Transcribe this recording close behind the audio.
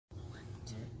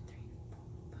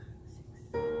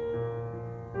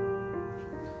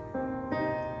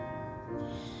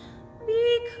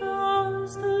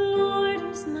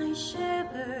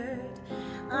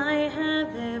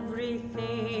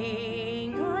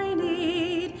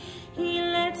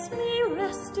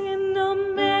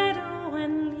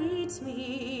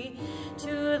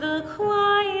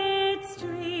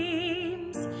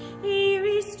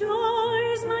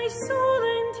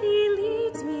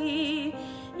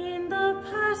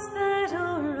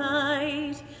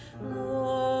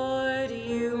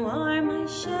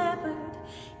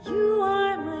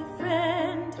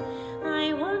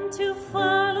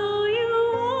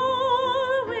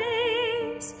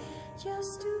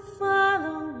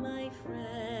follow my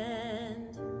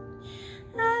friend.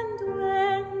 And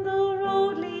when the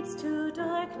road leads to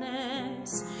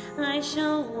darkness, I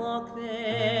shall walk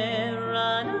there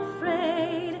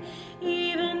unafraid.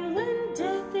 Even when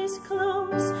death is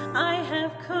close, I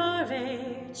have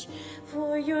courage,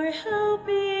 for your help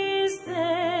is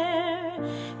there.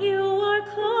 You are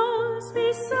close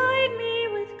beside me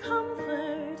with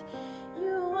comfort.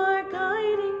 You are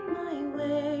guiding my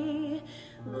way.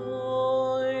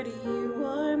 Lord, you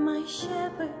are my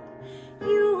shepherd.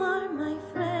 You are my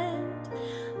friend.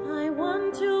 I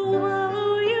want to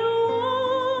follow you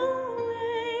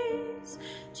always,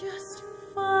 just to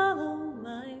follow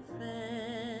my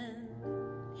friend.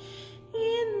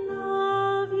 In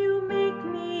love you make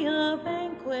me a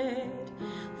banquet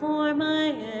for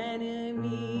my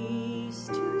enemies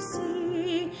to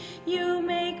see. You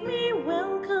make me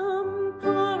welcome,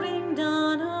 pouring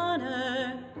down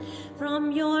honor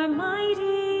from your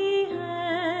mighty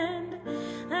hand.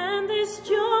 And this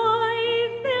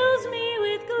joy fills me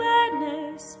with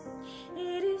gladness.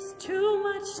 It is too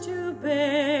much to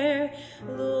bear.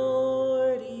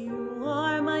 Lord, you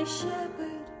are my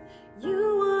shepherd.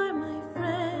 You are my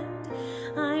friend.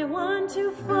 I want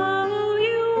to follow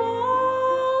you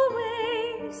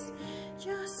always,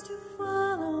 just to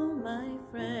follow my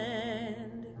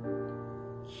friend.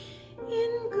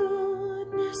 In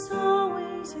goodness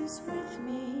always is with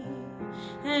me,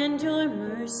 and your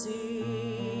mercy